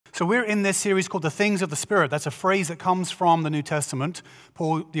So we're in this series called The Things of the Spirit. That's a phrase that comes from the New Testament.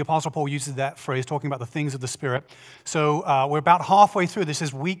 The Apostle Paul uses that phrase, talking about the things of the Spirit. So we're about halfway through. This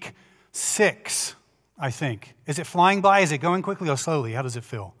is week 6, I think. Is it flying by? Is it going quickly or slowly? How does it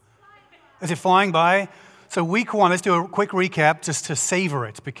feel? Is it flying by? So week 1, let's do a quick recap just to savor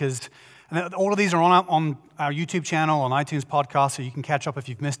it, because all of these are on our YouTube channel, on iTunes podcast, so you can catch up if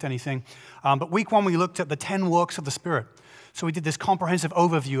you've missed anything. But week 1, we looked at the 10 works of the Spirit. So we did this comprehensive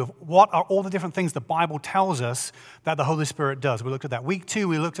overview of what are all the different things the Bible tells us that the Holy Spirit does. We looked at that. Week 2,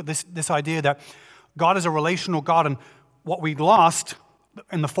 we looked at this idea that God is a relational God, and what we lost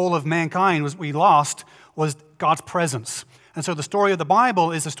in the fall of mankind was God's presence. And so the story of the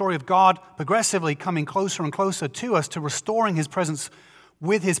Bible is the story of God progressively coming closer and closer to us, to restoring his presence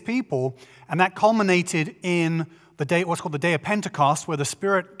with his people, and that culminated in the day, what's called the Day of Pentecost, where the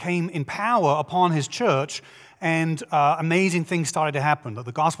Spirit came in power upon his church, and amazing things started to happen.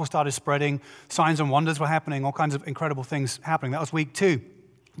 The gospel started spreading, signs and wonders were happening, all kinds of incredible things happening. That was week 2.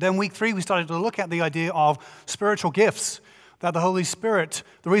 Then week 3, we started to look at the idea of spiritual gifts, that the Holy Spirit,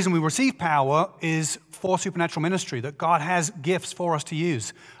 the reason we receive power is for supernatural ministry, that God has gifts for us to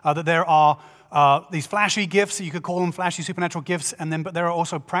use, that there are these flashy gifts, you could call them flashy supernatural gifts, but there are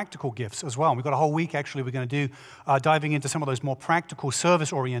also practical gifts as well. We've got a whole week, actually, we're going to do diving into some of those more practical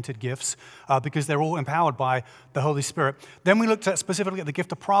service-oriented gifts because they're all empowered by the Holy Spirit. Then we looked at specifically at the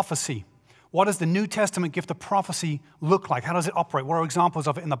gift of prophecy. What does the New Testament gift of prophecy look like? How does it operate? What are examples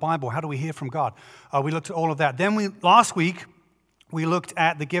of it in the Bible? How do we hear from God? We looked at all of that. Then last week, we looked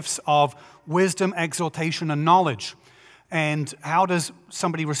at the gifts of wisdom, exhortation, and knowledge. And how does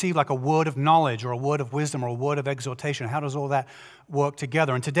somebody receive like a word of knowledge or a word of wisdom or a word of exhortation? How does all that work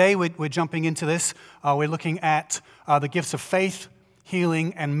together? And today we're jumping into this. We're looking at the gifts of faith,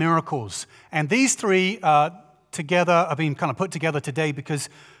 healing, and miracles. And these three together are being kind of put together today because,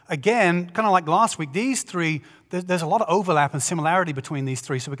 again, kind of like last week, these three, there's a lot of overlap and similarity between these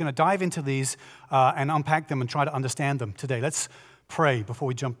three. So we're going to dive into these and unpack them and try to understand them today. Let's pray before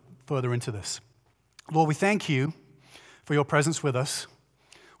we jump further into this. Lord, we thank you for your presence with us.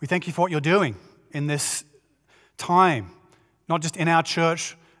 We thank you for what you're doing in this time, not just in our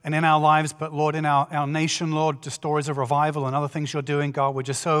church and in our lives, but, Lord, in our nation, Lord, just stories of revival and other things you're doing. God, we're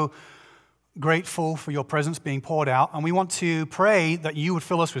just so grateful for your presence being poured out, and we want to pray that you would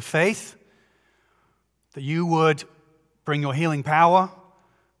fill us with faith, that you would bring your healing power,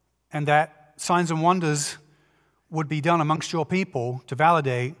 and that signs and wonders would be done amongst your people to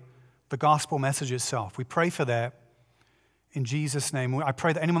validate the gospel message itself. We pray for that in Jesus' name. I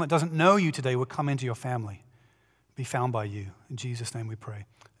pray that anyone that doesn't know you today would come into your family, be found by you. In Jesus' name we pray.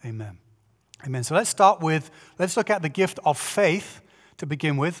 Amen. Amen. So let's look at the gift of faith to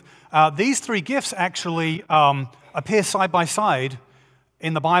begin with. These three gifts actually appear side by side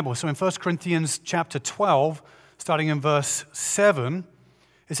in the Bible. So in 1 Corinthians chapter 12, starting in verse 7,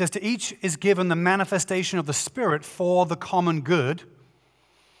 it says, "To each is given the manifestation of the Spirit for the common good."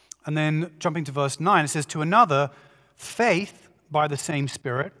 And then jumping to verse 9, it says, "To another, faith by the same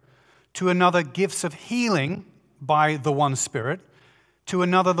Spirit. To another, gifts of healing by the one Spirit. To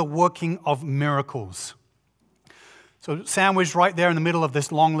another, the working of miracles." So sandwiched right there in the middle of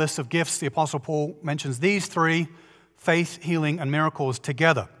this long list of gifts, the Apostle Paul mentions these three, faith, healing, and miracles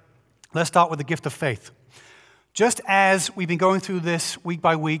together. Let's start with the gift of faith. Just as we've been going through this week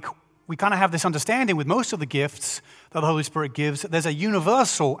by week, we kind of have this understanding with most of the gifts that the Holy Spirit gives, that there's a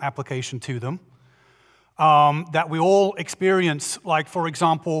universal application to them that we all experience. Like, for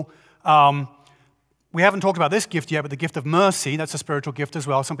example, we haven't talked about this gift yet, but the gift of mercy, that's a spiritual gift as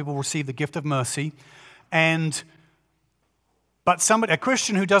well. Some people receive the gift of mercy. But a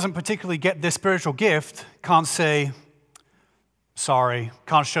Christian who doesn't particularly get this spiritual gift can't say, "Sorry,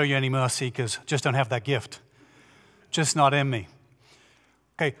 can't show you any mercy because just don't have that gift. Just not in me."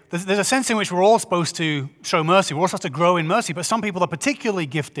 Okay, there's a sense in which we're all supposed to show mercy. We're all supposed to grow in mercy, but some people are particularly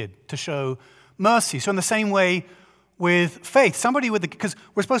gifted to show mercy. So in the same way with faith, because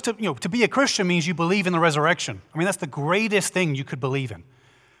we're supposed to, to be a Christian means you believe in the resurrection. I mean, that's the greatest thing you could believe in.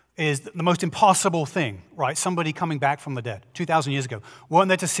 Is the most impossible thing, right? Somebody coming back from the dead 2,000 years ago. Weren't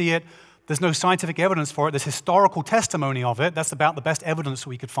there to see it. There's no scientific evidence for it. There's historical testimony of it. That's about the best evidence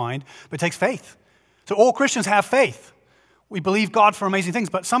we could find. But it takes faith. So all Christians have faith. We believe God for amazing things.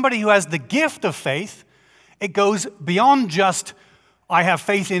 But somebody who has the gift of faith, it goes beyond just, I have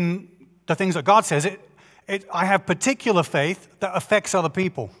faith in the things that God says. I have particular faith that affects other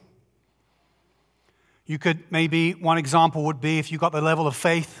people. You could, maybe one example would be if you got the level of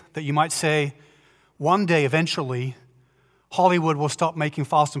faith that you might say, one day eventually, Hollywood will stop making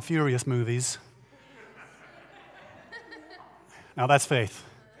Fast and Furious movies. Now that's faith.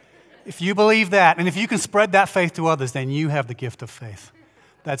 If you believe that, and if you can spread that faith to others, then you have the gift of faith.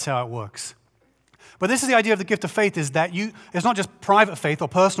 That's how it works. But this is the idea of the gift of faith, is that it's not just private faith or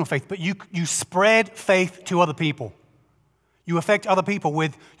personal faith, but you spread faith to other people. You affect other people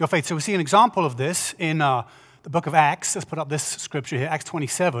with your faith. So we see an example of this in the book of Acts. Let's put up this scripture here, Acts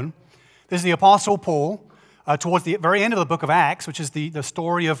 27. This is the Apostle Paul towards the very end of the book of Acts, which is the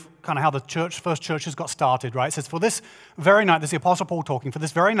story of kind of how the first churches got started, right? It says, for this very night, this is the Apostle Paul talking, for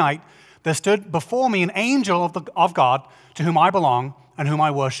this very night, there stood before me an angel of God to whom I belong and whom I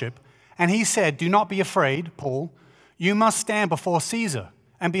worship. And he said, do not be afraid, Paul. You must stand before Caesar.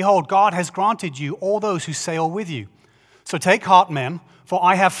 And behold, God has granted you all those who sail with you. So take heart, men, for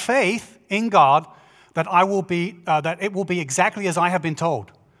I have faith in God that it will be exactly as I have been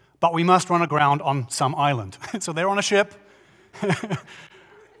told. But we must run aground on some island. So they're on a ship.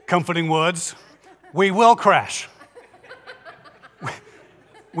 Comforting words. We will crash.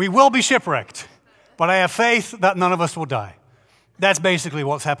 We will be shipwrecked. But I have faith that none of us will die. That's basically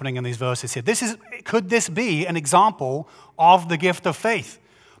what's happening in these verses here. Could this be an example of the gift of faith?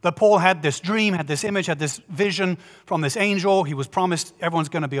 That Paul had this dream, had this image, had this vision from this angel. He was promised everyone's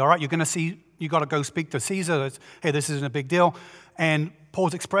going to be all right. You got to go speak to Caesar. Hey, this isn't a big deal. And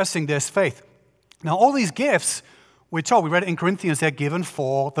Paul's expressing this faith. Now, all these gifts, we're told, we read it in Corinthians, they're given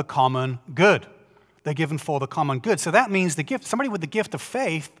for the common good. They're given for the common good. So that means somebody with the gift of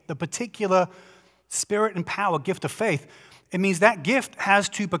faith, the particular spirit and power gift of faith, it means that gift has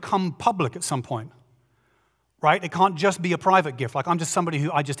to become public at some point, right? It can't just be a private gift. Like I'm just somebody who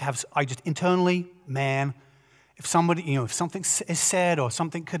I just internally, man, if something is said or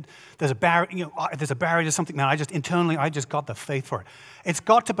something there's a barrier, if there's a barrier to something, man, I just got the faith for it. It's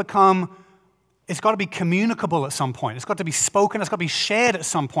got to be communicable at some point. It's got to be spoken. It's got to be shared at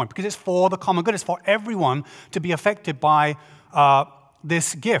some point because it's for the common good. It's for everyone to be affected by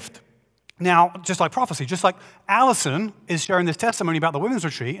this gift. Now, just like prophecy, just like Allison is sharing this testimony about the women's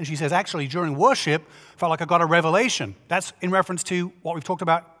retreat, and she says, actually, during worship, I felt like I got a revelation. That's in reference to what we've talked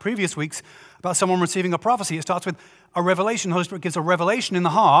about previous weeks about someone receiving a prophecy. It starts with a revelation. The Holy Spirit gives a revelation in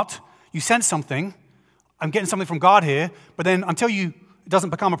the heart. You sense something. I'm getting something from God here. But then it doesn't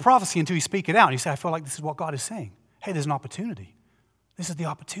become a prophecy until you speak it out. And you say, I feel like this is what God is saying. Hey, there's an opportunity. This is the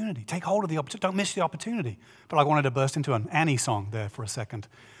opportunity. Take hold of the opportunity. Don't miss the opportunity. But I wanted to burst into an Annie song there for a second.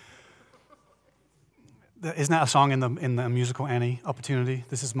 Isn't that a song in the musical Annie, Opportunity?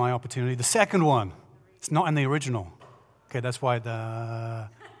 This is my opportunity. The second one, it's not in the original. Okay, that's why have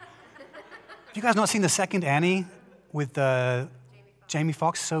you guys not seen the second Annie with Jamie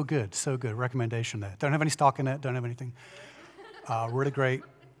Foxx? So good, so good. Recommendation there. Don't have any stock in it, don't have anything. Really great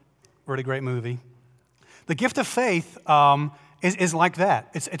movie. The gift of faith is like that.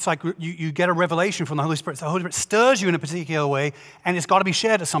 It's like you get a revelation from the Holy Spirit. So the Holy Spirit stirs you in a particular way, and it's got to be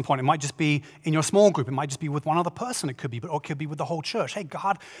shared at some point. It might just be in your small group. It might just be with one other person. Or it could be with the whole church. Hey,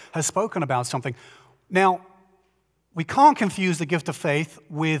 God has spoken about something. Now, we can't confuse the gift of faith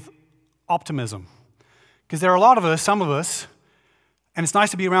with optimism, because there are a lot of us, some of us, and it's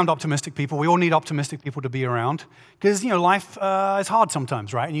nice to be around optimistic people. We all need optimistic people to be around, because life is hard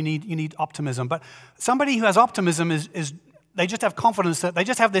sometimes, right? And you need optimism. But somebody who has optimism is they just have confidence that they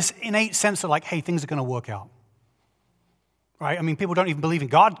just have this innate sense of like, hey, things are going to work out, right? I mean, people don't even believe in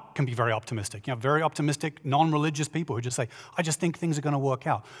God can be very optimistic. Very optimistic, non-religious people who just say, I just think things are going to work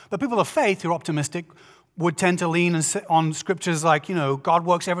out. But people of faith who are optimistic would tend to lean on scriptures like, God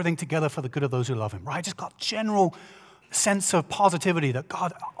works everything together for the good of those who love him, right? Just got general sense of positivity that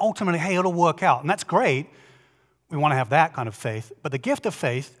God ultimately, hey, it'll work out. And that's great. We want to have that kind of faith. But the gift of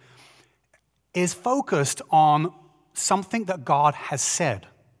faith is focused on something that God has said.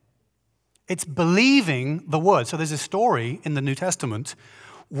 It's believing the word. So there's a story in the New Testament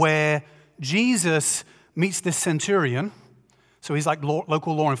where Jesus meets this centurion. So he's like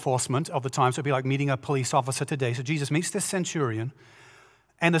local law enforcement of the time. So it'd be like meeting a police officer today. So Jesus meets this centurion.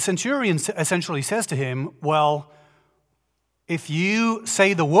 And the centurion essentially says to him, well, if you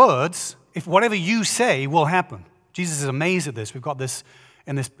say the words, if whatever you say will happen. Jesus is amazed at this. We've got this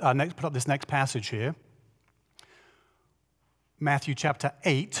in this put up this next passage here. Matthew chapter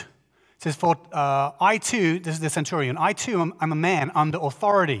 8. It says, for I too, this is the centurion, I too am a man under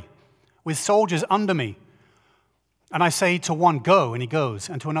authority, with soldiers under me. And I say to one, go, and he goes,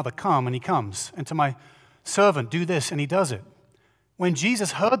 and to another, come, and he comes, and to my servant, do this, and he does it. When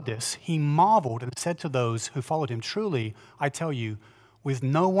Jesus heard this, he marveled and said to those who followed him, truly, I tell you, with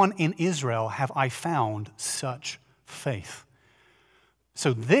no one in Israel have I found such faith.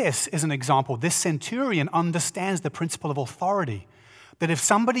 So this is an example. This centurion understands the principle of authority. That if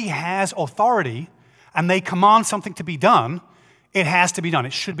somebody has authority and they command something to be done, It has to be done.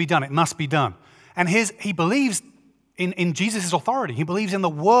 It should be done. It must be done. And he believes in Jesus' authority. He believes in the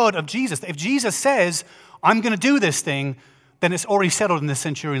word of Jesus. If Jesus says, I'm going to do this thing, then it's already settled in the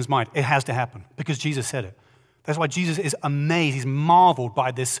centurion's mind. It has to happen because Jesus said it. That's why Jesus is amazed. He's marveled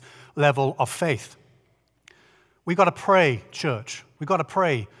by this level of faith. We've got to pray, church. We've got to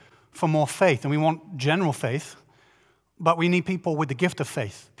pray for more faith. And we want general faith, but we need people with the gift of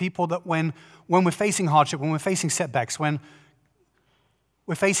faith. People that when we're facing hardship, when we're facing setbacks, when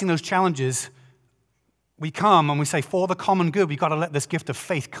we're facing those challenges, we come and we say, for the common good, we've got to let this gift of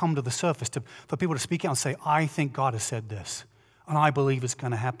faith come to the surface for people to speak out and say, I think God has said this, and I believe it's going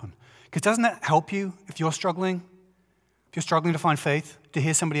to happen. Because doesn't that help you if you're struggling? If you're struggling to find faith, to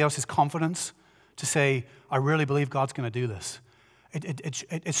hear somebody else's confidence, to say, I really believe God's going to do this.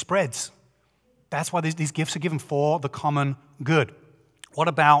 It spreads. That's why these gifts are given for the common good. What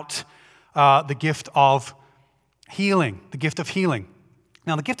about the gift of healing? The gift of healing.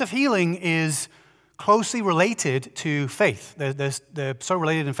 Now, the gift of healing is closely related to faith. They're so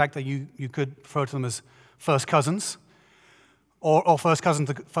related, in fact, that you could refer to them as first cousins, or first cousins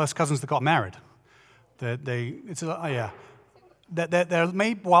that got married. They're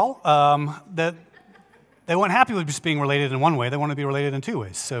they weren't happy with just being related in one way. They want to be related in two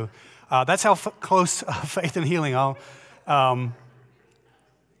ways. So that's how close faith and healing are. I've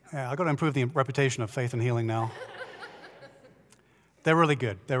got to improve the reputation of faith and healing now. They're really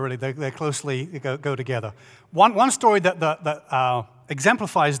good. They're closely go together. One story that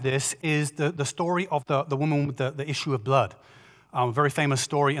exemplifies this is the story of the woman with the issue of blood. A very famous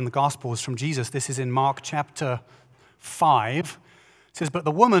story in the Gospels from Jesus. This is in Mark chapter 5. It says, but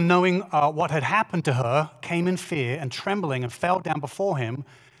the woman, knowing what had happened to her, came in fear and trembling and fell down before him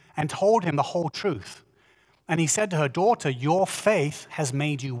and told him the whole truth. And he said to her, daughter, your faith has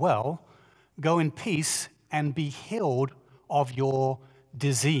made you well. Go in peace and be healed of your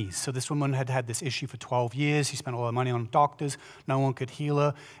disease. So this woman had had this issue for 12 years. She spent all her money on doctors. No one could heal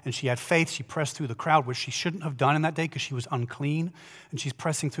her. And she had faith. She pressed through the crowd, which she shouldn't have done in that day because she was unclean. And she's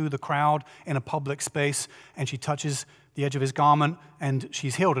pressing through the crowd in a public space, and she touches the edge of his garment, and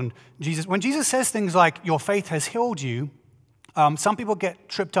she's healed. And when Jesus says things like, your faith has healed you, some people get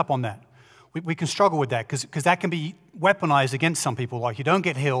tripped up on that. We can struggle with that because that can be weaponized against some people. Like, you don't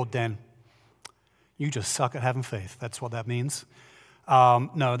get healed, then you just suck at having faith. That's what that means.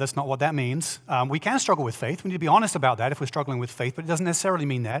 No, that's not what that means. We can struggle with faith. We need to be honest about that if we're struggling with faith, but it doesn't necessarily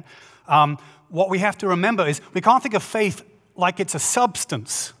mean that. What we have to remember is we can't think of faith like it's a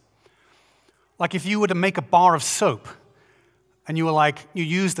substance. Like if you were to make a bar of soap, and you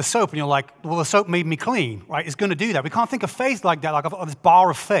use the soap, and you're like, well, the soap made me clean, right? It's going to do that. We can't think of faith like that, like I've got this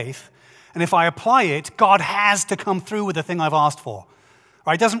bar of faith, and if I apply it, God has to come through with the thing I've asked for.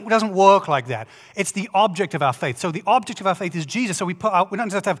 Right? It doesn't work like that. It's the object of our faith. So the object of our faith is Jesus. So we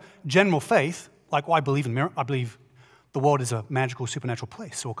don't just have general faith, like, well, I believe the world is a magical, supernatural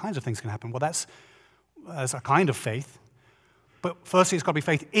place, so all kinds of things can happen. Well, that's a kind of faith. But firstly, it's got to be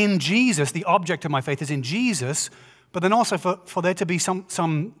faith in Jesus. The object of my faith is in Jesus. But then also for there to be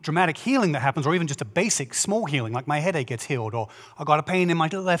some dramatic healing that happens, or even just a basic small healing, like my headache gets healed, or I got a pain in my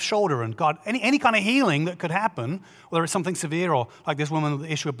left shoulder, and God, any kind of healing that could happen, whether it's something severe or like this woman with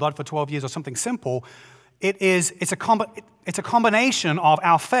the issue of blood for 12 years or something simple, it's a combination of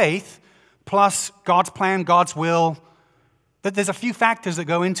our faith plus God's plan, God's will. There's a few factors that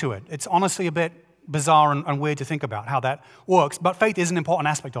go into it. It's honestly a bit bizarre and weird to think about how that works, but faith is an important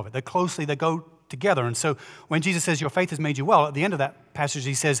aspect of it. They go together. And so when Jesus says, your faith has made you well, at the end of that passage,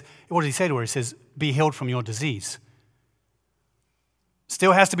 he says, what does he say to her? He says, be healed from your disease.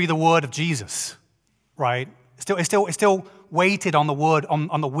 Still has to be the word of Jesus, right? It's still weighted on the word,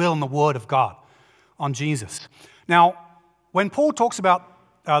 on the will and the word of God, on Jesus. Now, when Paul talks about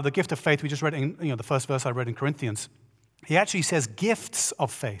the gift of faith, we just read in the first verse I read in Corinthians, he actually says gifts of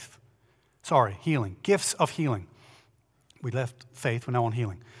faith. Healing. Gifts of healing. We left faith, we're now on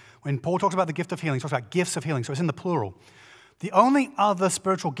healing. When Paul talks about the gift of healing, he talks about gifts of healing, so it's in the plural. The only other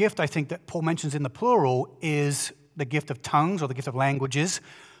spiritual gift I think that Paul mentions in the plural is the gift of tongues or the gift of languages.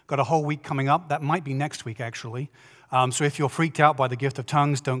 Got a whole week coming up. That might be next week, actually. So if you're freaked out by the gift of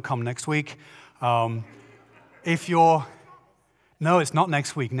tongues, don't come next week. No, it's not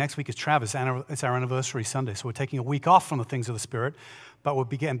next week. Next week is Travis. It's our anniversary Sunday, so we're taking a week off from the things of the Spirit, but we'll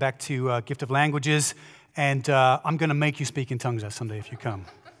be getting back to gift of languages, and I'm going to make you speak in tongues that Sunday if you come.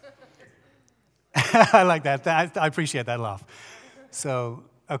 I like that. I appreciate that laugh. So,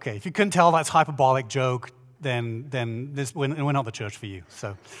 okay, if you couldn't tell that's hyperbolic joke, then we're not the church for you.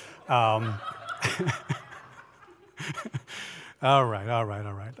 So, all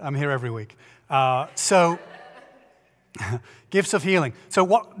right. I'm here every week. So, Gifts of healing.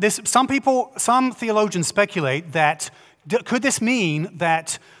 So some theologians speculate that could this mean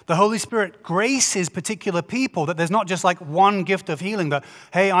that the Holy Spirit graces particular people, that there's not just like one gift of healing, that,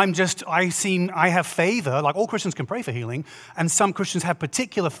 hey, I have favor, like all Christians can pray for healing, and some Christians have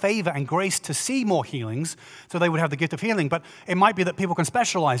particular favor and grace to see more healings, so they would have the gift of healing, but it might be that people can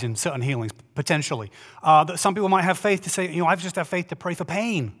specialize in certain healings, potentially. That some people might have faith to say, I just have faith to pray for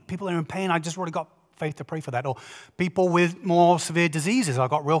pain. People that are in pain, I just really got faith to pray for that. Or people with more severe diseases, I've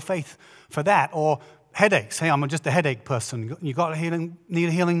got real faith for that. Or headaches. Hey, I'm just a headache person. You got a healing, need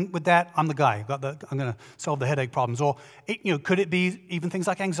a healing with that? I'm the guy. I'm going to solve the headache problems. Or, could it be even things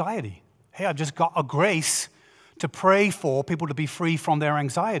like anxiety? Hey, I've just got a grace to pray for people to be free from their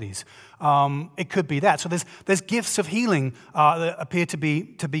anxieties. It could be that. So there's gifts of healing that appear to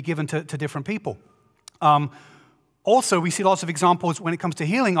be given to different people. Also, we see lots of examples when it comes to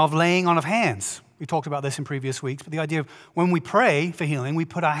healing of laying on of hands. We talked about this in previous weeks, but the idea of when we pray for healing, we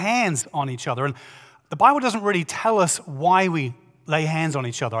put our hands on each other. And the Bible doesn't really tell us why we lay hands on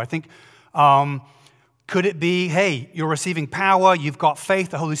each other. I think, could it be, hey, you're receiving power, you've got faith,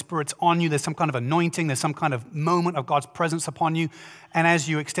 the Holy Spirit's on you, there's some kind of anointing, there's some kind of moment of God's presence upon you, and as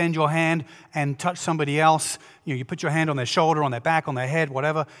you extend your hand and touch somebody else, you put your hand on their shoulder, on their back, on their head,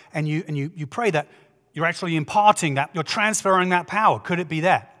 whatever, and you pray that you're actually imparting that, you're transferring that power. Could it be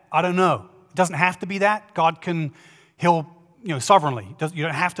that? I don't know. It doesn't have to be that. God can heal sovereignly. You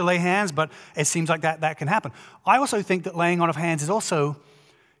don't have to lay hands, but it seems like that can happen. I also think that laying on of hands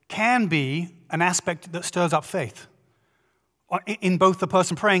can be an aspect that stirs up faith. In both the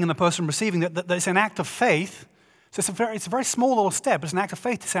person praying and the person receiving, that it's an act of faith. So it's a very small little step. It's an act of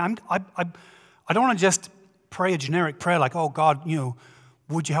faith to say, I don't want to just pray a generic prayer like, oh God,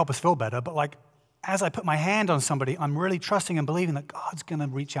 would you help us feel better? But like, as I put my hand on somebody, I'm really trusting and believing that God's going to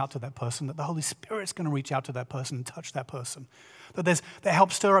reach out to that person, that the Holy Spirit's going to reach out to that person and touch that person. That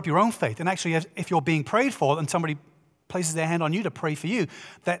helps stir up your own faith. And actually, if you're being prayed for and somebody places their hand on you to pray for you,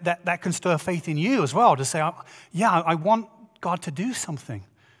 that can stir faith in you as well, to say, I want God to do something.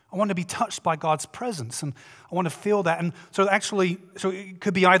 I want to be touched by God's presence, and I want to feel that. And so it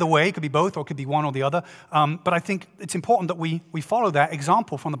could be either way. It could be both, or it could be one or the other. But I think it's important that we follow that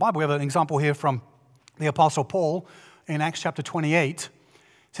example from the Bible. We have an example here from the Apostle Paul in Acts chapter 28. It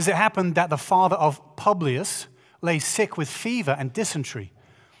says, it happened that the father of Publius lay sick with fever and dysentery.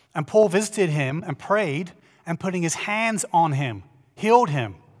 And Paul visited him and prayed, and putting his hands on him, healed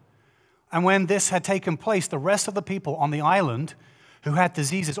him. And when this had taken place, the rest of the people on the island who had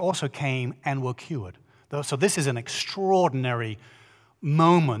diseases also came and were cured. So this is an extraordinary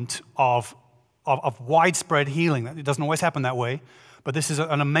moment of widespread healing. It doesn't always happen that way, but this is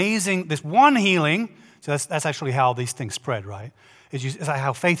this one healing. So that's actually how these things spread, right? It's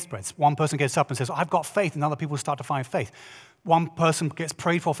how faith spreads. One person gets up and says, I've got faith, and other people start to find faith. One person gets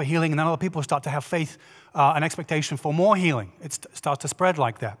prayed for healing, and then other people start to have faith and expectation for more healing. It starts to spread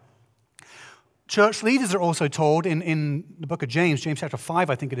like that. Church leaders are also told in the book of James chapter 5,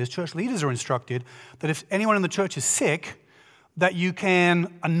 I think it is, church leaders are instructed that if anyone in the church is sick, that you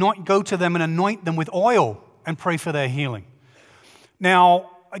can go to them and anoint them with oil and pray for their healing.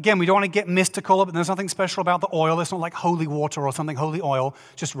 Now, again, we don't want to get mystical, but there's nothing special about the oil. It's not like holy water or something, holy oil,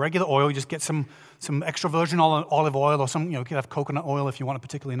 just regular oil. You just get some extra virgin olive oil, or you could have coconut oil if you want a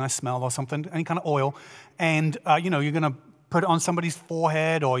particularly nice smell or something, any kind of oil. And, you're going to put it on somebody's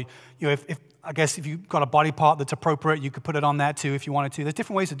forehead, or, if you've got a body part that's appropriate, you could put it on that too if you wanted to. There's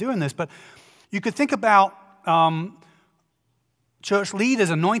different ways of doing this, but you could think about church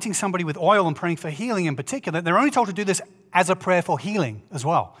leaders anointing somebody with oil and praying for healing in particular. They're only told to do this as a prayer for healing as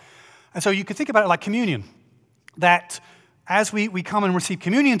well. And so you could think about it like communion, that as we come and receive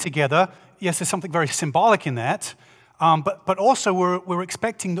communion together, yes, there's something very symbolic in that, but also we're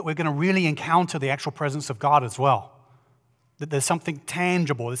expecting that we're going to really encounter the actual presence of God as well. That there's something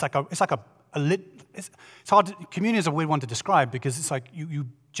tangible. It's hard. Communion is a weird one to describe, because it's like you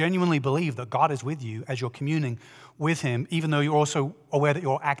genuinely believe that God is with you as you're communing with Him, even though you're also aware that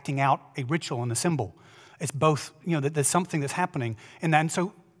you're acting out a ritual and a symbol. It's both. That there's something that's happening in that. And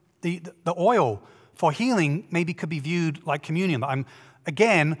so the oil for healing maybe could be viewed like communion.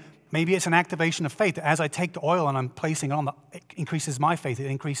 Maybe it's an activation of faith. That as I take the oil and I'm placing it on, it increases my faith. It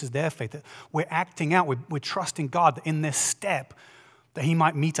increases their faith. That we're acting out. We're trusting God that in this step that He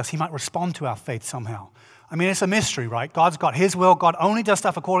might meet us. He might respond to our faith somehow. I mean, it's a mystery, right? God's got His will. God only does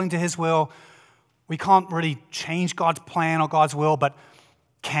stuff according to His will. We can't really change God's plan or God's will, but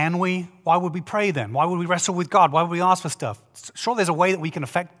can we? Why would we pray then? Why would we wrestle with God? Why would we ask for stuff? Sure, there's a way that we can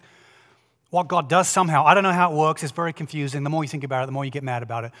affect what God does somehow. I don't know how it works. It's very confusing. The more you think about it, the more you get mad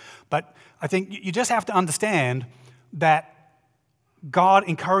about it. But I think you just have to understand that God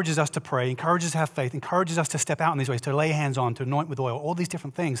encourages us to pray, encourages us to have faith, encourages us to step out in these ways, to lay hands on, to anoint with oil, all these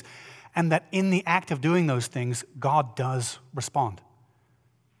different things, and that in the act of doing those things, God does respond.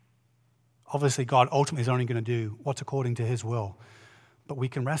 Obviously, God ultimately is only going to do what's according to his will, but we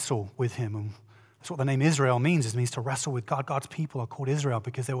can wrestle with him. And that's what the name Israel means. It means to wrestle with God. God's people are called Israel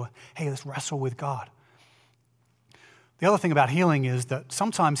because they were, hey, let's wrestle with God. The other thing about healing is that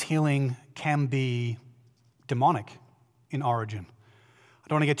sometimes healing can be demonic in origin. I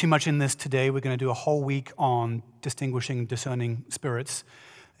don't want to get too much in this today. We're going to do a whole week on distinguishing, discerning spirits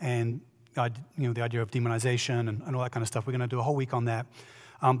and the idea of demonization and all that kind of stuff. We're going to do a whole week on that.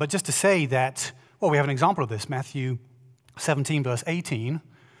 But just to say that, well, we have an example of this. Matthew 17, verse 18.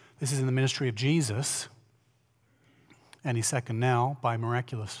 This is in the ministry of Jesus. And he's second now by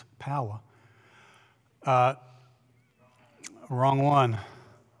miraculous power. Wrong one.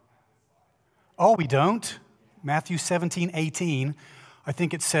 Oh, we don't? Matthew 17, 18. I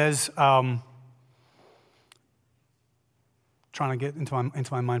think it says, trying to get into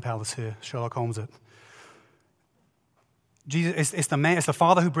my mind palace here, Sherlock Holmes it. Jesus, it's the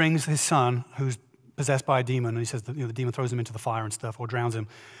father who brings his son who's possessed by a demon, and he says that, the demon throws him into the fire and stuff or drowns him.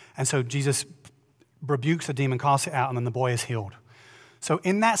 And so Jesus rebukes the demon, casts it out, and then the boy is healed. So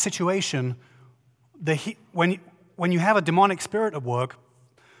in that situation, when you have a demonic spirit at work,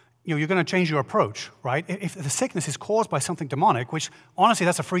 you're going to change your approach, right? If the sickness is caused by something demonic, which honestly,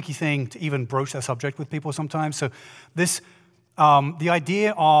 that's a freaky thing to even broach that subject with people sometimes. So this, the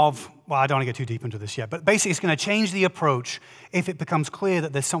idea of, well, I don't want to get too deep into this yet, but basically it's going to change the approach if it becomes clear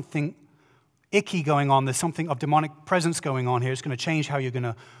that there's something icky going on, there's something of demonic presence going on here. It's going to change how you're going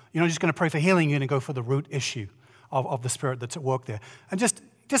to, you're not just going to pray for healing, you're going to go for the root issue of the spirit that's at work there. And just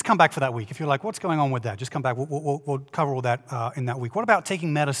come back for that week. If you're like, what's going on with that? Just come back. We'll cover all that in that week. What about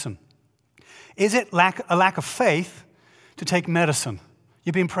taking medicine? Is it a lack of faith to take medicine?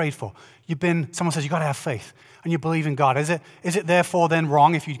 You've been prayed for. Someone says, you've got to have faith, and you believe in God. Is it therefore then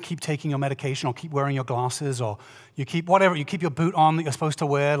wrong if you keep taking your medication or keep wearing your glasses or you keep your boot on that you're supposed to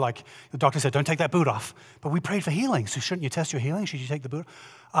wear? Like the doctor said, don't take that boot off. But we prayed for healing, so shouldn't you test your healing? Should you take the boot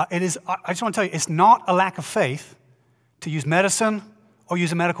off? I just want to tell you, it's not a lack of faith to use medicine or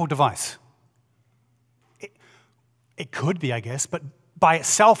use a medical device. It could be, I guess, but by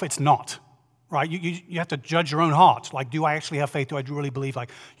itself, it's not, right? You have to judge your own heart. Like, do I actually have faith? Do I really believe? Like,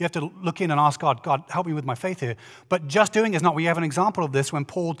 you have to look in and ask God, help me with my faith here. But just doing is not. We have an example of this when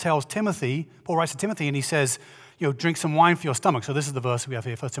Paul writes to Timothy, and he says, drink some wine for your stomach. So this is the verse we have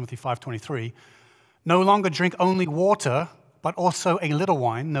here, 1 Timothy 5:23. No longer drink only water, but also a little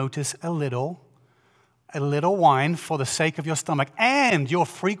wine. Notice a little wine for the sake of your stomach and your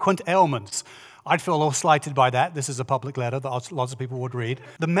frequent ailments. I'd feel a little slighted by that. This is a public letter that lots of people would read.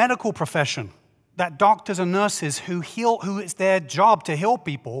 The medical profession, that doctors and nurses who it's their job to heal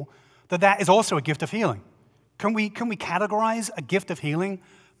people, that is also a gift of healing. Can we categorize a gift of healing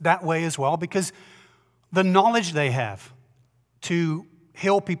that way as well? Because the knowledge they have to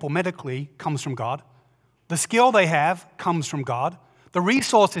heal people medically comes from God. The skill they have comes from God. The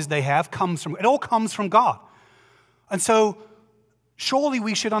resources they have it all comes from God. And so surely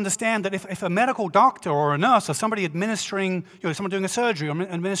we should understand that if a medical doctor or a nurse or somebody administering, someone doing a surgery or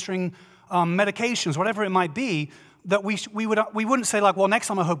administering medications, whatever it might be, that we wouldn't say like, well, next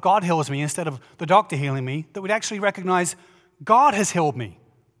time I hope God heals me instead of the doctor healing me, that we'd actually recognize God has healed me.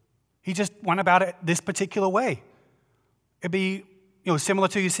 He just went about it this particular way. It'd be similar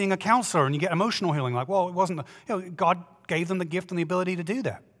to you seeing a counselor and you get emotional healing. Like, well, it wasn't, God gave them the gift and the ability to do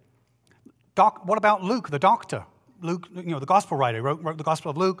that. What about Luke, the doctor? Luke, the gospel writer, wrote the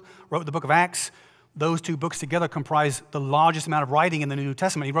Gospel of Luke, wrote the book of Acts. Those two books together comprise the largest amount of writing in the New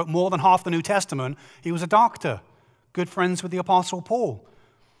Testament. He wrote more than half the New Testament. He was a doctor, good friends with the Apostle Paul.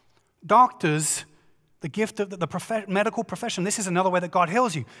 Doctors, the gift of the medical profession, this is another way that God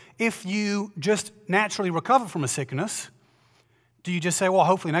heals you. If you just naturally recover from a sickness, do you just say, well,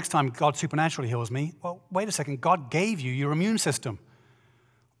 hopefully next time God supernaturally heals me? Well, wait a second. God gave you your immune system.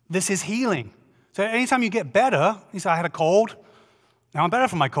 This is healing. So anytime you get better, you say, I had a cold, now I'm better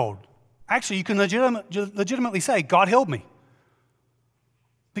from my cold. Actually, you can legitimately say, God healed me.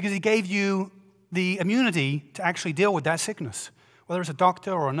 Because he gave you the immunity to actually deal with that sickness. Whether it's a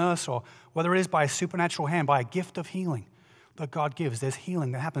doctor or a nurse or whether it is by a supernatural hand, by a gift of healing that God gives, there's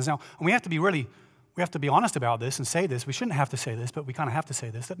healing that happens. Now, and we have to be honest about this and say this. We shouldn't have to say this, but we kind of have to say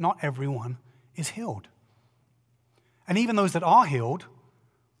this, that not everyone is healed. And even those that are healed,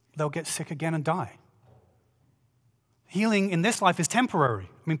 they'll get sick again and die. Healing in this life is temporary.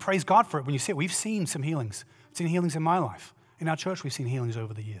 I mean, praise God for it. When you see it, we've seen some healings. I've seen healings in my life. In our church, we've seen healings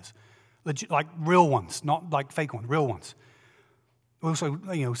over the years. like real ones, not like fake ones, real ones. Also,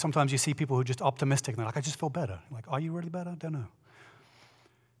 sometimes you see people who are just optimistic, and they're like, I just feel better. Like, are you really better? I don't know.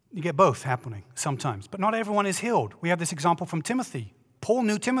 You get both happening sometimes, but not everyone is healed. We have this example from Timothy. Paul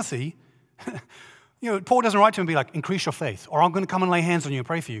knew Timothy. Paul doesn't write to him and be like, increase your faith, or I'm going to come and lay hands on you and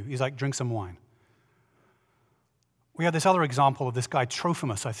pray for you. He's like, drink some wine. We have this other example of this guy,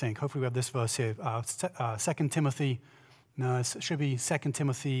 Trophimus, I think. Hopefully we have this verse here. 2 Timothy, no, it should be 2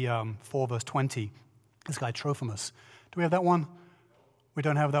 Timothy 4, verse 20. This guy, Trophimus. Do we have that one? We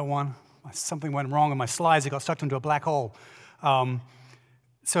don't have that one. Something went wrong on my slides. It got sucked into a black hole.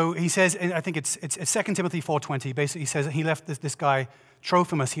 So he says, I think it's 2 Timothy 4:20. Basically, he says that he left this guy,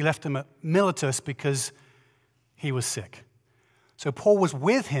 Trophimus, he left him at Miletus because he was sick. So Paul was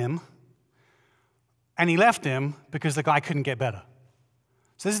with him, and he left him because the guy couldn't get better.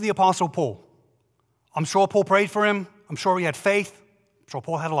 So this is the Apostle Paul. I'm sure Paul prayed for him. I'm sure he had faith. I'm sure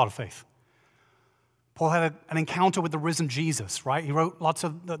Paul had a lot of faith. Paul had an encounter with the risen Jesus, right? He wrote lots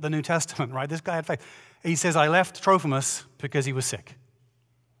of the New Testament, right? This guy had faith. He says, I left Trophimus because he was sick.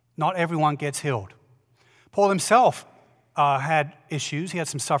 Not everyone gets healed. Paul himself had issues. He had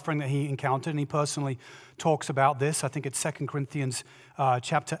some suffering that he encountered, and he personally talks about this. I think it's 2 Corinthians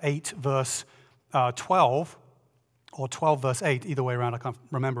chapter 8, verse 12, or 12, verse 8, either way around. I can't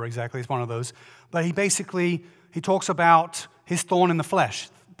remember exactly. It's one of those. But he talks about his thorn in the flesh,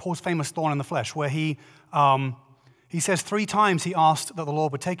 Paul's famous thorn in the flesh, where he says 3 times he asked that the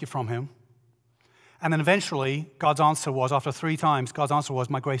Lord would take it from him. And then eventually, God's answer was, after 3 times, God's answer was,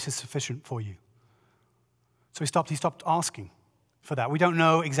 my grace is sufficient for you. So he stopped asking for that. We don't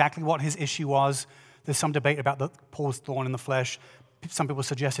know exactly what his issue was. There's some debate about Paul's thorn in the flesh. Some people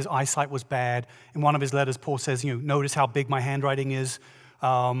suggest his eyesight was bad. In one of his letters, Paul says, notice how big my handwriting is.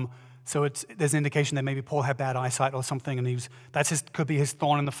 So there's an indication that maybe Paul had bad eyesight or something, and could be his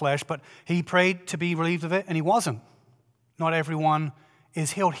thorn in the flesh. But he prayed to be relieved of it, and he wasn't. Not everyone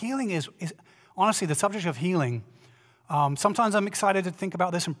is healed. Healing is honestly, the subject of healing, sometimes I'm excited to think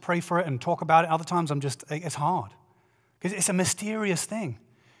about this and pray for it and talk about it. Other times it's hard. Because it's a mysterious thing.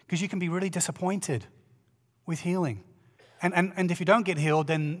 Because you can be really disappointed with healing. And if you don't get healed,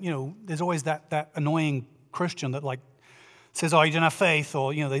 then, there's always that annoying Christian that says, oh, you don't have faith,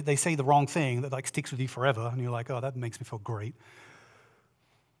 or, they say the wrong thing that sticks with you forever. And you're like, oh, that makes me feel great.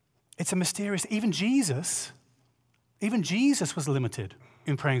 It's a mysterious, even Jesus was limited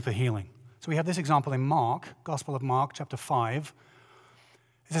in praying for healing. So we have this example in Mark, Gospel of Mark, chapter 5.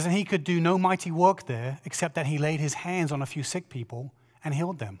 It says, and he could do no mighty work there, except that he laid his hands on a few sick people and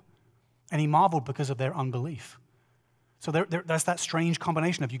healed them. And he marveled because of their unbelief. So there's that strange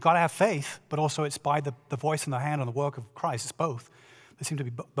combination of you've got to have faith, but also it's by the voice and the hand and the work of Christ. It's both. There seem to be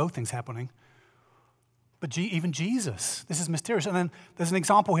both things happening. But even Jesus, this is mysterious. And then there's an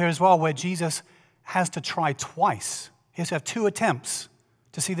example here as well where Jesus has to try twice. He has to have 2 attempts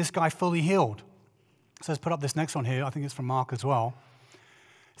to see this guy fully healed. So let's put up this next one here. I think it's from Mark as well.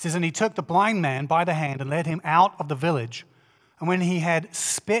 It says, and he took the blind man by the hand and led him out of the village. And when he had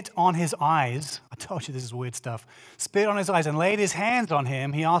spit on his eyes, I told you this is weird stuff, spit on his eyes and laid his hands on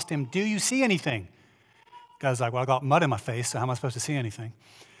him, he asked him, do you see anything? The guy's like, well, I got mud in my face, so how am I supposed to see anything?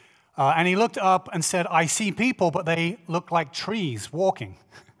 And he looked up and said, I see people, but they look like trees walking.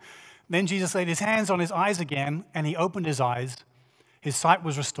 Then Jesus laid his hands on his eyes again, and he opened his eyes. His sight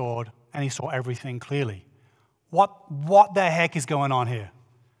was restored, and he saw everything clearly. What the heck is going on here?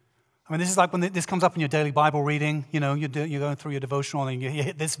 I mean, this is like when this comes up in your daily Bible reading. You're going through your devotional, and you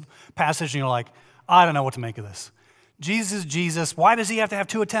hit this passage, and you're like, I don't know what to make of this. Jesus, why does he have to have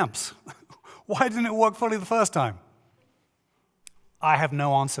 2 attempts? Why didn't it work fully the first time? I have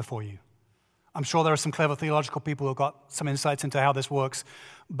no answer for you. I'm sure there are some clever theological people who have got some insights into how this works,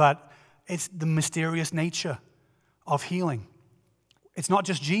 but it's the mysterious nature of healing. It's not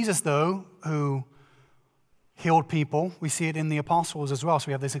just Jesus, though, who healed people. We see it in the apostles as well. So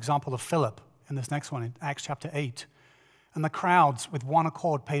we have this example of Philip in this next one, in Acts chapter 8. And the crowds, with one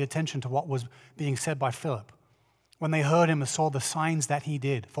accord, paid attention to what was being said by Philip when they heard him and saw the signs that he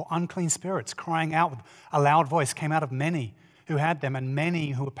did. For unclean spirits, crying out with a loud voice, came out of many who had them, and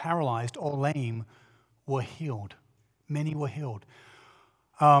many who were paralyzed or lame were healed. Many were healed.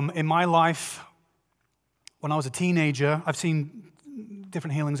 In my life, when I was a teenager, I've seen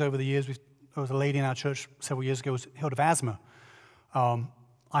different healings over the years. There was a lady in our church several years ago who was healed of asthma.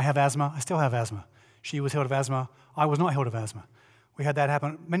 I have asthma. I still have asthma. She was healed of asthma. I was not healed of asthma. We had that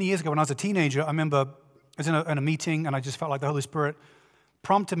happen many years ago when I was a teenager. I remember I was in a meeting, and I just felt like the Holy Spirit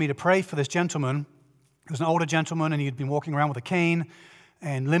prompted me to pray for this gentleman. He was an older gentleman, and he had been walking around with a cane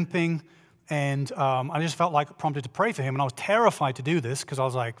and limping. And I just felt like prompted to pray for him. And I was terrified to do this because I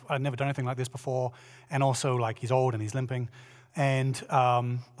was like, I'd never done anything like this before. And also, like, he's old and he's limping. And,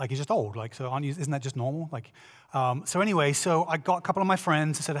 he's just old. Like, so isn't that just normal? Like, so anyway, so I got a couple of my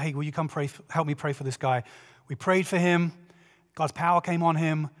friends and said, hey, will you come help me pray for this guy? We prayed for him. God's power came on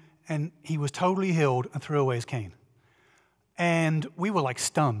him. And he was totally healed and threw away his cane. And we were, like,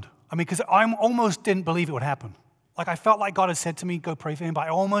 stunned. I mean, because I almost didn't believe it would happen. Like, I felt like God had said to me, go pray for him, but I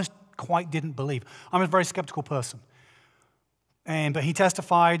almost quite didn't believe. I'm a very skeptical person. But he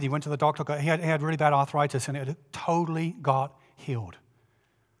testified, he went to the doctor, he had really bad arthritis, and it totally got healed.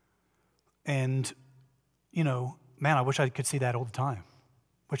 And, man, I wish I could see that all the time.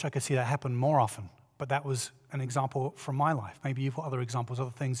 Wish I could see that happen more often. But that was an example from my life. Maybe you've got other examples,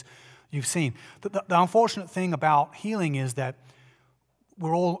 other things you've seen. The unfortunate thing about healing is that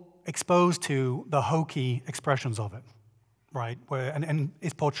we're all exposed to the hokey expressions of it, right? And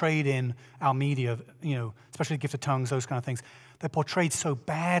it's portrayed in our media, especially the gift of tongues, those kind of things. They're portrayed so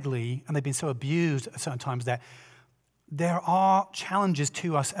badly, and they've been so abused at certain times that there are challenges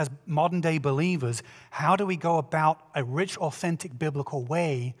to us as modern-day believers. How do we go about a rich, authentic, biblical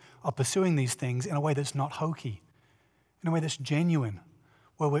way of pursuing these things in a way that's not hokey, in a way that's genuine,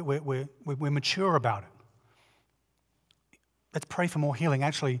 where we're mature about it? Let's pray for more healing.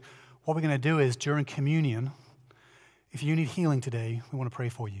 Actually, what we're going to do is during communion, if you need healing today, we want to pray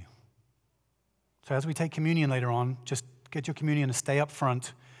for you. So as we take communion later on, just get your communion and stay up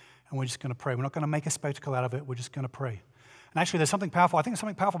front, and we're just going to pray. We're not going to make a spectacle out of it. We're just going to pray. And actually, there's something powerful. I think there's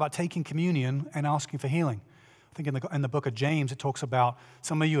something powerful about taking communion and asking for healing. I think in the book of James, it talks about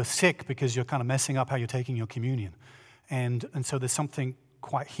some of you are sick because you're kind of messing up how you're taking your communion. And so there's something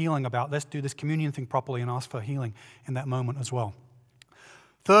quite healing about, let's do this communion thing properly and ask for healing in that moment as well.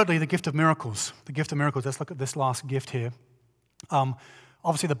 Thirdly, the gift of miracles. The gift of miracles. Let's look at this last gift here.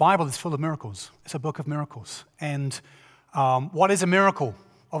 Obviously, the Bible is full of miracles. It's a book of miracles. And what is a miracle?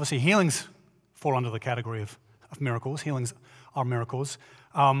 Obviously, healings fall under the category of miracles. Healings are miracles.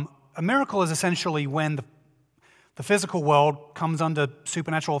 A miracle is essentially when the physical world comes under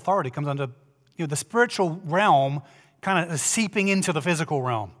supernatural authority, comes under the spiritual realm kind of seeping into the physical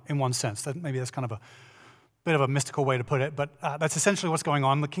realm in one sense. Maybe that's kind of a bit of a mystical way to put it, but that's essentially what's going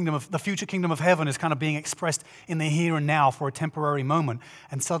on. The future kingdom of heaven is kind of being expressed in the here and now for a temporary moment,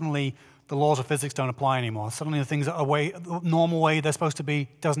 and suddenly the laws of physics don't apply anymore. Suddenly the things the normal way they're supposed to be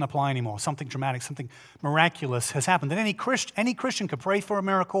doesn't apply anymore. Something dramatic, something miraculous has happened. And any Christian could pray for a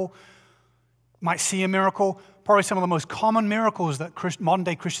miracle, might see a miracle. Probably some of the most common miracles that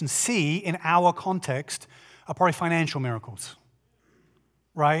modern-day Christians see in our context are probably financial miracles,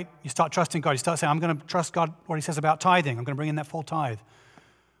 right? You start trusting God. You start saying, I'm going to trust God, what he says about tithing. I'm going to bring in that full tithe.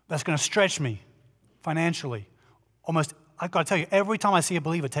 That's going to stretch me financially. Almost, I've got to tell you, every time I see a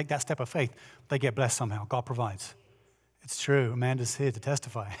believer take that step of faith, they get blessed somehow. God provides. It's true. Amanda's here to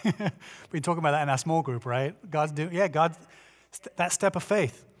testify. We've been talking about that in our small group, right? God, that step of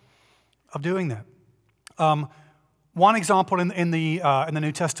faith, of doing that. One example in the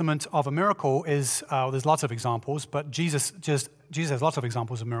New Testament of a miracle is, there's lots of examples, but Jesus has lots of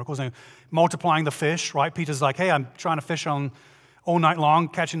examples of miracles. And multiplying the fish, right? Peter's like, hey, I'm trying to fish on all night long,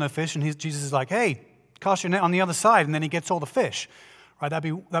 catching the fish, and Jesus is like, hey, cast your net on the other side, and then he gets all the fish, right?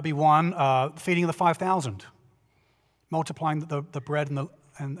 That'd be one. Feeding of the 5,000, multiplying the bread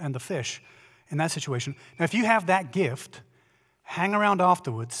and the fish in that situation. Now, if you have that gift, hang around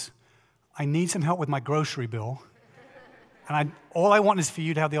afterwards. I need some help with my grocery bill. And all I want is for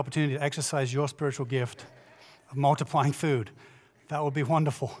you to have the opportunity to exercise your spiritual gift of multiplying food. That would be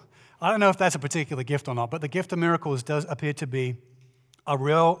wonderful. I don't know if that's a particular gift or not, but the gift of miracles does appear to be a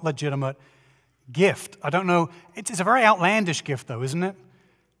real legitimate gift. I don't know. It's a very outlandish gift, though, isn't it?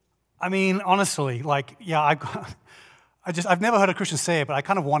 I mean, honestly, I've never heard a Christian say it, but I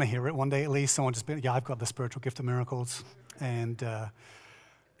kind of want to hear it one day at least. Someone just be, I've got the spiritual gift of miracles. And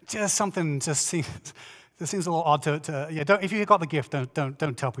just something just seems... It seems a little odd if you got the gift,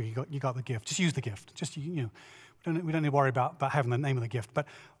 don't tell people you got the gift. Just use the gift. Just we don't need to worry about having the name of the gift. But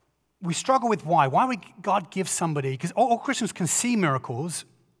we struggle with why. Why would God give somebody? Because all Christians can see miracles,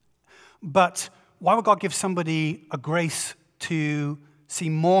 but why would God give somebody a grace to see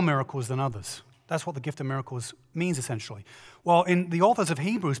more miracles than others? That's what the gift of miracles means essentially. Well, in the authors of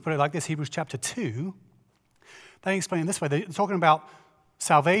Hebrews put it like this: Hebrews chapter 2. They explain it this way. They're talking about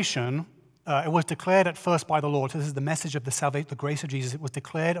salvation. It was declared at first by the Lord. So this is the message of the grace of Jesus. It was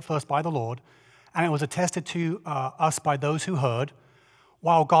declared at first by the Lord, and it was attested to us by those who heard,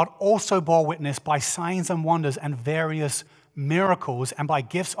 while God also bore witness by signs and wonders and various miracles and by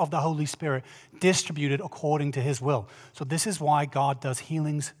gifts of the Holy Spirit distributed according to his will. So this is why God does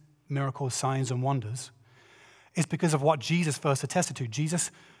healings, miracles, signs, and wonders, is because of what Jesus first attested to.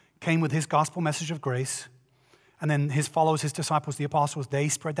 Jesus came with his gospel message of grace, and then his followers, his disciples, the apostles, they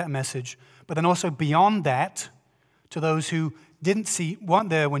spread that message. But then also beyond that, to those who weren't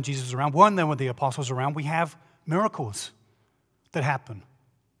there when Jesus was around, weren't there when the apostles were around, we have miracles that happen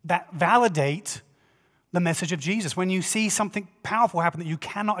that validate the message of Jesus. When you see something powerful happen that you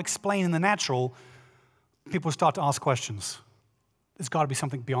cannot explain in the natural, people start to ask questions. There's got to be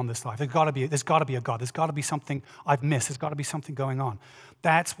something beyond this life. There's got to be a God. There's got to be something I've missed. There's got to be something going on.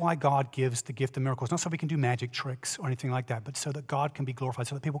 That's why God gives the gift of miracles. Not so we can do magic tricks or anything like that, but so that God can be glorified,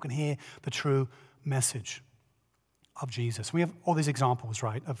 so that people can hear the true message of Jesus. We have all these examples,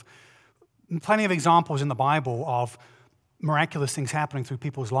 right, of plenty of examples in the Bible of miraculous things happening through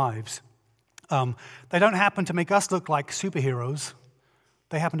people's lives. They don't happen to make us look like superheroes.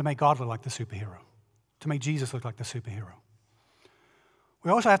 They happen to make God look like the superhero, to make Jesus look like the superhero. We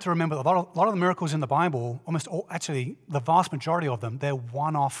also have to remember that a lot of the miracles in the Bible, actually the vast majority of them, they're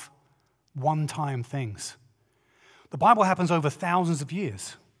one-off, one-time things. The Bible happens over thousands of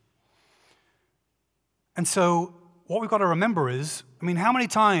years. And so what we've got to remember is, how many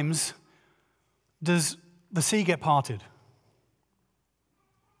times does the sea get parted?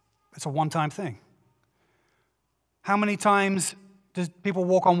 It's a one-time thing. How many times does people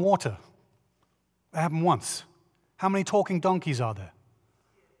walk on water? It happened once. How many talking donkeys are there?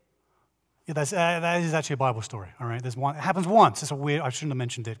 Yeah, that is actually a Bible story, all right? There's one. It happens once. It's a weird, I shouldn't have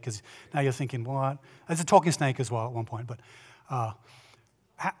mentioned it because now you're thinking, what? There's a talking snake as well at one point. But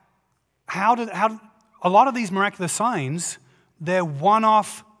how did a lot of these miraculous signs, they're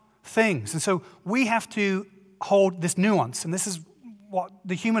one-off things. And so we have to hold this nuance. And this is what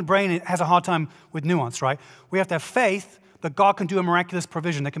the human brain has a hard time with nuance, right? We have to have faith that God can do a miraculous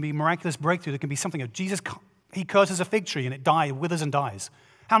provision. There can be a miraculous breakthrough. There can be something. Jesus, he curses a fig tree and it withers and dies.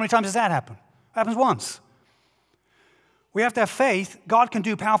 How many times does that happen? It happens once. We have to have faith. God can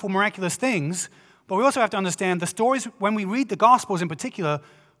do powerful, miraculous things, but we also have to understand the stories, when we read the Gospels in particular,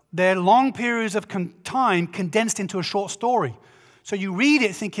 they're long periods of time condensed into a short story. So you read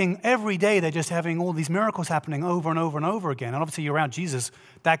it thinking every day they're just having all these miracles happening over and over and over again. And obviously you're around Jesus,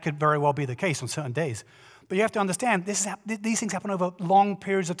 that could very well be the case on certain days. But you have to understand these things happen over long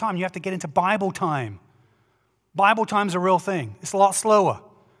periods of time. You have to get into Bible time. Bible time's a real thing. It's a lot slower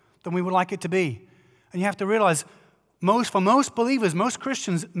than we would like it to be. And you have to realize, for most believers, most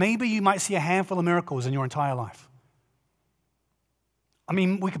Christians, maybe you might see a handful of miracles in your entire life.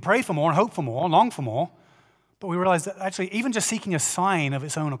 We could pray for more and hope for more and long for more, but we realize that actually even just seeking a sign of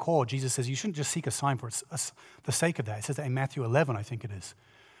its own accord, Jesus says you shouldn't just seek a sign for the sake of that. It says that in Matthew 11, I think it is.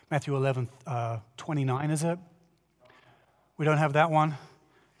 Matthew 11, 29, is it? We don't have that one?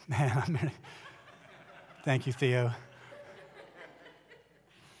 Man, thank you, Theo.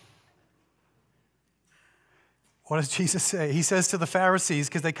 What does Jesus say? He says to the Pharisees,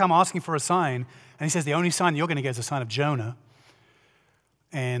 because they come asking for a sign, and he says the only sign you're going to get is a sign of Jonah.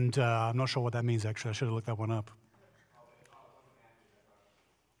 And I'm not sure what that means, actually. I should have looked that one up.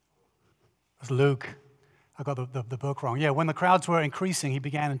 It's Luke. I got the book wrong. Yeah, when the crowds were increasing, he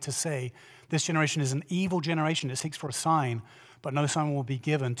began to say, this generation is an evil generation that seeks for a sign, but no sign will be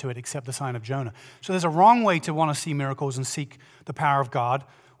given to it except the sign of Jonah. So there's a wrong way to want to see miracles and seek the power of God,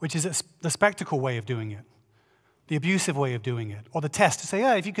 which is the spectacle way of doing it. The abusive way of doing it, or the test to say,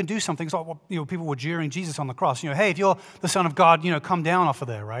 yeah, if you can do something. It's like people were jeering Jesus on the cross. Hey, if you're the Son of God, come down off of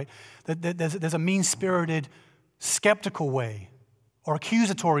there, right? There's a mean-spirited, skeptical way or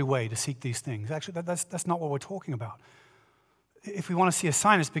accusatory way to seek these things. Actually, that's not what we're talking about. If we want to see a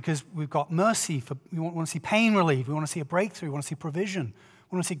sign, it's because we've got mercy. We want to see pain relief. We want to see a breakthrough. We want to see provision.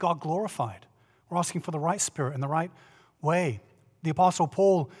 We want to see God glorified. We're asking for the right spirit and the right way. The Apostle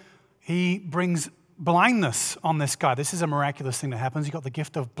Paul, he brings blindness on this guy. This is a miraculous thing that happens. He got the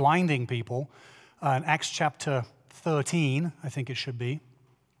gift of blinding people. In Acts chapter 13, I think it should be.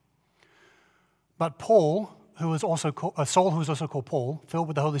 But Paul, who was also Saul, who was also called Paul, filled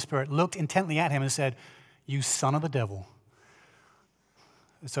with the Holy Spirit, looked intently at him and said, "You son of the devil."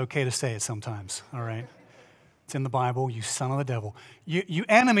 It's okay to say it sometimes, all right? It's in the Bible, "You son of the devil. You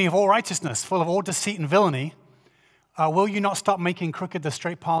enemy of all righteousness, full of all deceit and villainy. Will you not stop making crooked the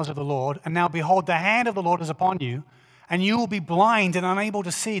straight paths of the Lord? And now behold, the hand of the Lord is upon you, and you will be blind and unable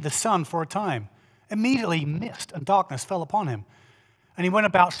to see the sun for a time." Immediately mist and darkness fell upon him, and he went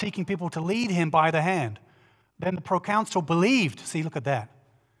about seeking people to lead him by the hand. Then the proconsul believed. See, look at that.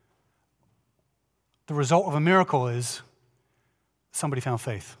 The result of a miracle is somebody found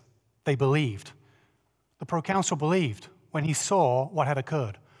faith. They believed. The proconsul believed when he saw what had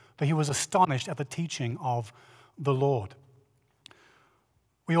occurred, for he was astonished at the teaching of the Lord.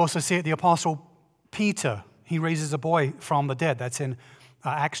 We also see it, the Apostle Peter. He raises a boy from the dead. That's in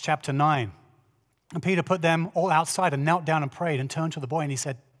Acts chapter 9. And Peter put them all outside and knelt down and prayed and turned to the boy and he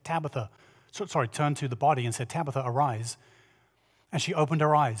said, turned to the body and said, Tabitha, arise. And she opened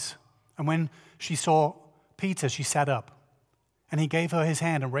her eyes. And when she saw Peter, she sat up. And he gave her his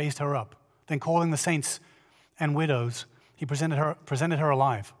hand and raised her up. Then calling the saints and widows, he presented her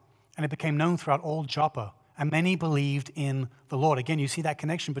alive. And it became known throughout all Joppa. And many believed in the Lord. Again, you see that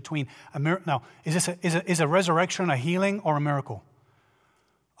connection between a miracle. Now, is a resurrection a healing or a miracle?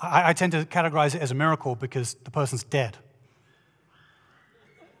 I tend to categorize it as a miracle because the person's dead.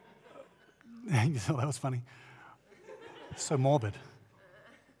 You thought that was funny? So morbid.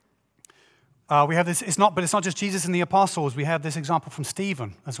 We have this, but it's not just Jesus and the apostles. We have this example from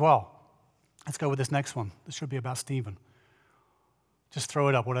Stephen as well. Let's go with this next one. This should be about Stephen. Just throw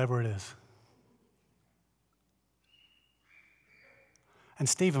it up, whatever it is. And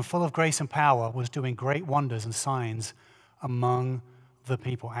Stephen, full of grace and power, was doing great wonders and signs among the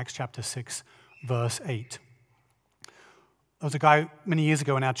people. Acts chapter 6, verse 8. There was a guy many years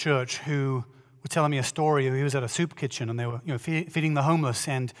ago in our church who was telling me a story. He was at a soup kitchen and they were feeding the homeless,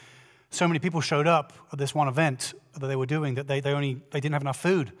 and so many people showed up at this one event that they were doing that they didn't have enough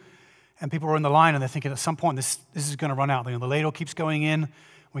food. And people were in the line and they're thinking at some point this is going to run out. The ladle keeps going in,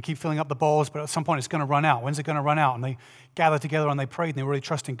 we keep filling up the bowls, but at some point it's going to run out. When's it going to run out? And they gathered together and they prayed and they were really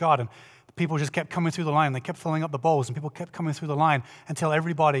trusting God. And people just kept coming through the line. They kept filling up the bowls and people kept coming through the line until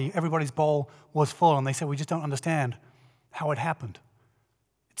everybody's bowl was full. And they said, we just don't understand how it happened.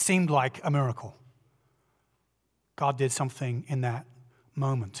 It seemed like a miracle. God did something in that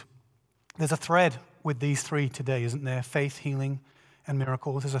moment. There's a thread with these three today, isn't there? Faith, healing, and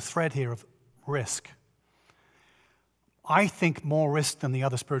miracles. There's a thread here of risk. I think more risk than the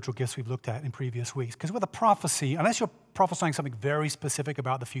other spiritual gifts we've looked at in previous weeks. Because with a prophecy, unless you're prophesying something very specific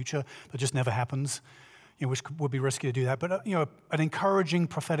about the future that just never happens, which would be risky to do that, but an encouraging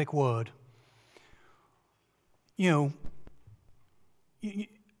prophetic word, no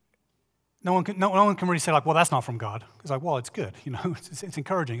one can really say, like, well, that's not from God. It's like, well, it's good. It's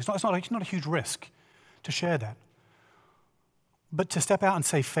encouraging. It's not a huge risk to share that. But to step out and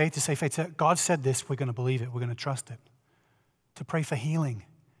say faith, God said this, we're going to believe it, we're going to trust it. To pray for healing.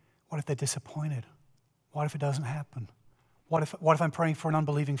 What if they're disappointed? What if it doesn't happen? What if I'm praying for an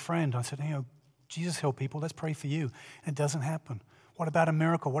unbelieving friend? I said, Jesus healed people, let's pray for you. And it doesn't happen. What about a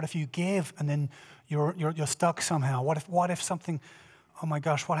miracle? What if you give and then you're stuck somehow? What if something, oh my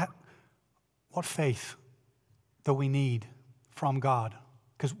gosh, what faith that we need from God?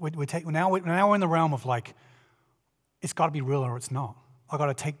 Because now we're in the realm of like, it's got to be real or it's not. I've got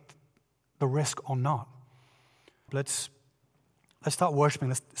to take the risk or not. Let's start worshiping.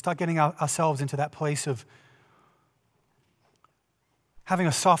 Let's start getting ourselves into that place of having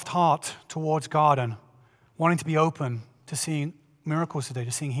a soft heart towards God and wanting to be open to seeing miracles today,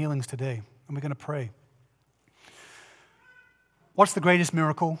 to seeing healings today. And we're going to pray. What's the greatest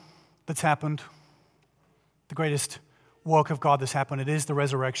miracle that's happened? The greatest work of God that's happened? It is the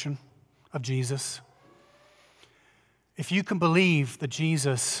resurrection of Jesus. If you can believe that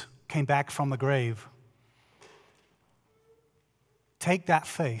Jesus came back from the grave, take that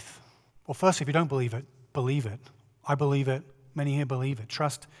faith. Well, first, if you don't believe it, believe it. I believe it. Many here believe it.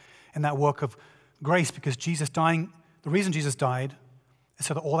 Trust in that work of grace, because Jesus dying, the reason Jesus died is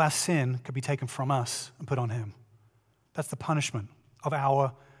so that all our sin could be taken from us and put on him. That's the punishment of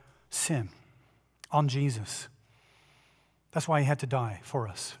our sin on Jesus. That's why he had to die for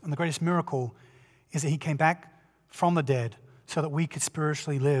us. And the greatest miracle is that he came back from the dead so that we could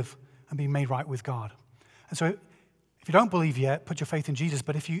spiritually live and be made right with God. And so if you don't believe yet, put your faith in Jesus.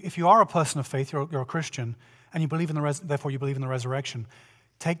 But if you are a person of faith, you're a Christian, and you believe therefore you believe in the resurrection,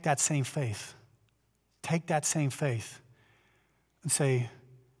 take that same faith. Take that same faith and say,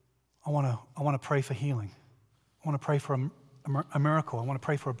 I want to pray for healing. I want to pray for a miracle. I want to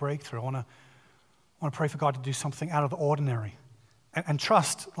pray for a breakthrough. I want to pray for God to do something out of the ordinary. And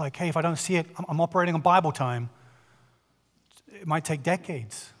trust, like, hey, if I don't see it, I'm operating on Bible time. It might take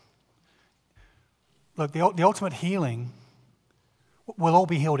decades. Look, the ultimate healing, we'll all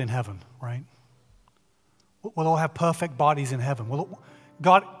be healed in heaven, right? We'll all have perfect bodies in heaven.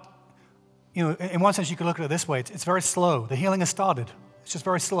 God, in one sense you could look at it this way. It's very slow. The healing has started. It's just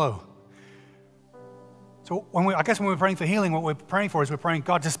very slow. So when we're praying for healing, what we're praying for is we're praying,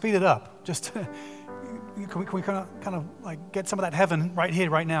 God, just speed it up. Just, can we kind of like get some of that heaven right here,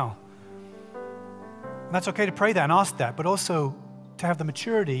 right now? And that's okay to pray that and ask that, but also to have the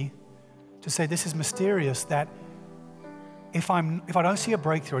maturity to say this is mysterious, that if I don't see a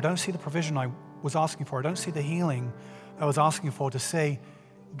breakthrough, I don't see the provision I was asking for, I don't see the healing I was asking for, to say,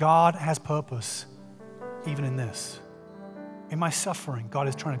 God has purpose even in this. In my suffering, God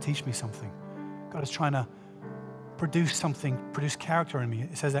is trying to teach me something. God is trying to produce something, produce character in me.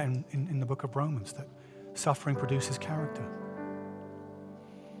 It says that in the book of Romans, that suffering produces character.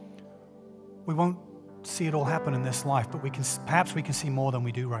 We won't see it all happen in this life, but perhaps we can see more than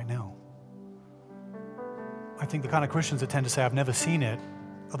we do right now. I think the kind of Christians that tend to say, I've never seen it,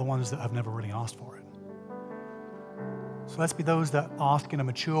 are the ones that have never really asked for it. So let's be those that ask in a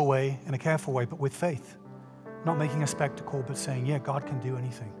mature way, in a careful way, but with faith. Not making a spectacle, but saying, yeah, God can do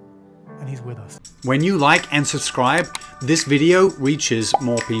anything, and He's with us. When you like and subscribe, this video reaches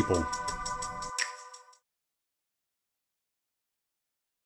more people.